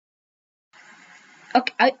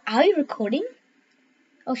Okay, are you recording?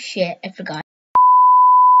 Oh shit, I forgot.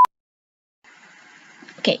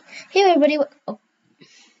 Okay, hey everybody. Oh,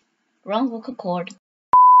 wrong vocal cord.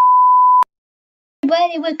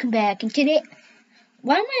 Everybody, welcome back. And today,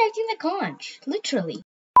 why am I acting like conch? Literally.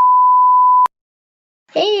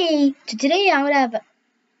 Hey, so today I would have.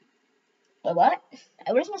 What?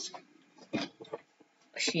 Where's my?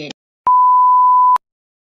 Shit.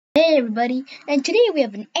 Hey everybody, and today we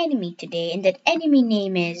have an enemy today, and that enemy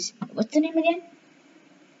name is. What's the name again?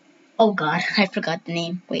 Oh god, I forgot the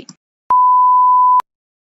name. Wait.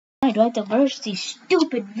 I do have to merge these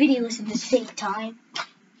stupid videos at the same time.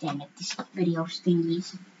 Damn it, these video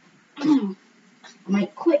thingies. I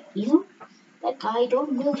might quit, you know? That guy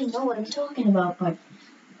don't really know what I'm talking about, but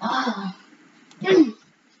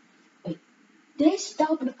wait, did I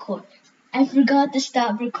stop recording? I forgot to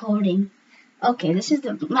stop recording. Okay, this is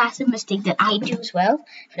the massive mistake that I do as well.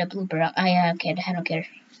 For the blooper, I don't care.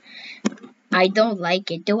 I don't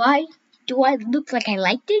like it. Do I? Do I look like I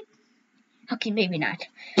liked it? Okay, maybe not.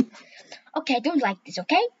 Okay, I don't like this.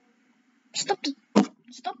 Okay, stop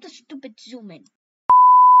the stupid zoom in.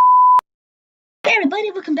 Hey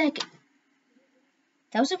everybody, welcome back.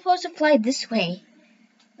 That was supposed to fly this way.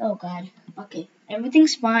 Oh god. Okay,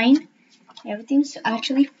 everything's fine. Everything's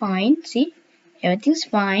actually fine. See? Everything's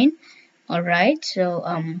fine. Alright, so,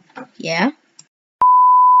 yeah.